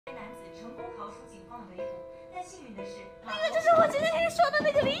但幸运的是，那个就是我今天听说的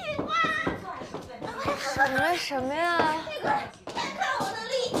那个李警官。什么呀？那个，看我的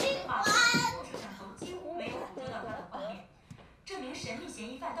李警官。摄像头几乎没有捕捉到他的画面。这名神秘嫌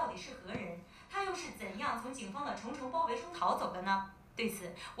疑犯到底是何人？他又是怎样从警方的重重包围中逃走的呢？对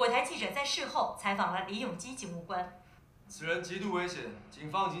此，我台记者在事后采访了李永基警务官。此人极度危险，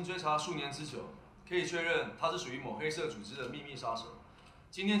警方已经追查数年之久，可以确认他是属于某黑色组织的秘密杀手。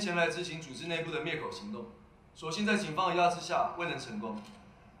今天前来执行组织内部的灭口行动，所幸在警方的压制下未能成功。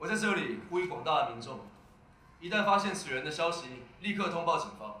我在这里呼吁广大的民众，一旦发现此人的消息，立刻通报警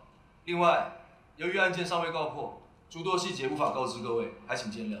方。另外，由于案件尚未告破，诸多细节无法告知各位，还请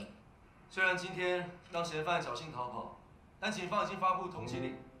见谅。虽然今天让嫌犯侥幸逃跑，但警方已经发布通缉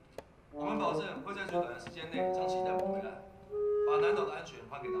令，我们保证会在最短的时间内将其逮捕回来，把南岛的安全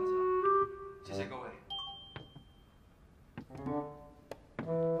还给大家。谢谢各位。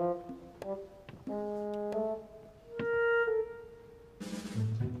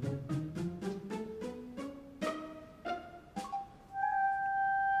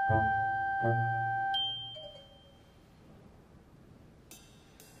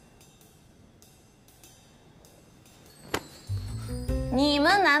你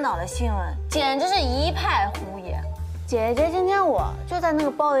们南岛的新闻简直是一派胡言。姐姐，今天我就在那个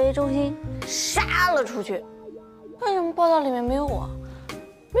包围中心杀了出去，为什么报道里面没有我？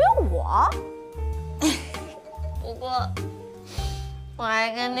没有我？不过我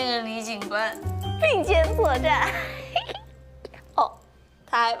还跟那个李警官并肩作战。哦，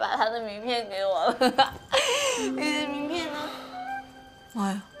他还把他的名片给我了。你的名片呢？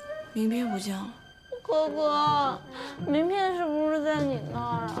妈呀，名片不见了！哥哥，名片是不是在你那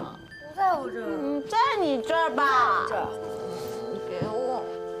儿啊？不在我这儿。在你这儿吧？这儿。给我。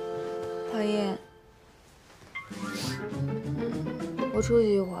华英，我出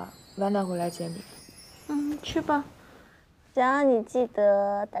去一会儿，晚点回来接你。去吧。然后你记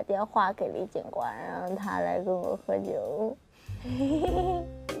得打电话给李警官，让他来跟我喝酒。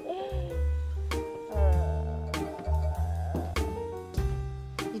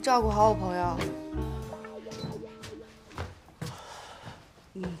你照顾好我朋友。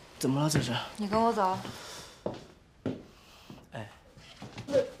怎么了这是？你跟我走。哎。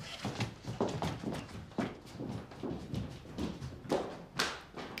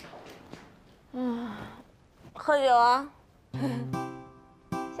喝酒啊！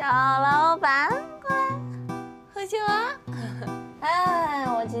小老板，过来喝酒啊！哎，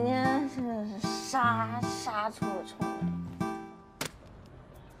我今天是杀出了重围。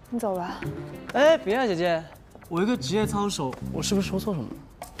你走吧。哎，别啊，姐姐，我一个职业操守，我是不是说错什么？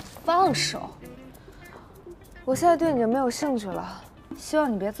放手！我现在对你就没有兴趣了，希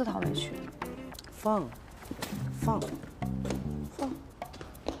望你别自讨没趣。放。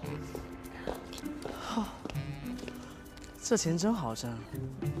好，这钱真好挣。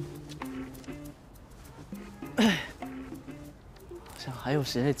哎，好像还有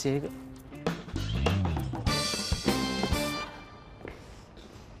谁在接一个。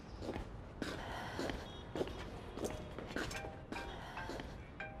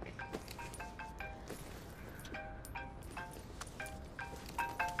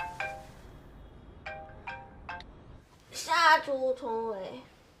杀出重围。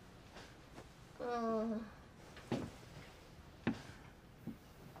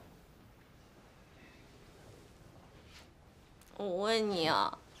我问你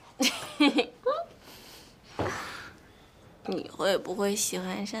啊，你会不会喜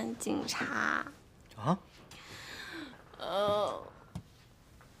欢上警察？啊？我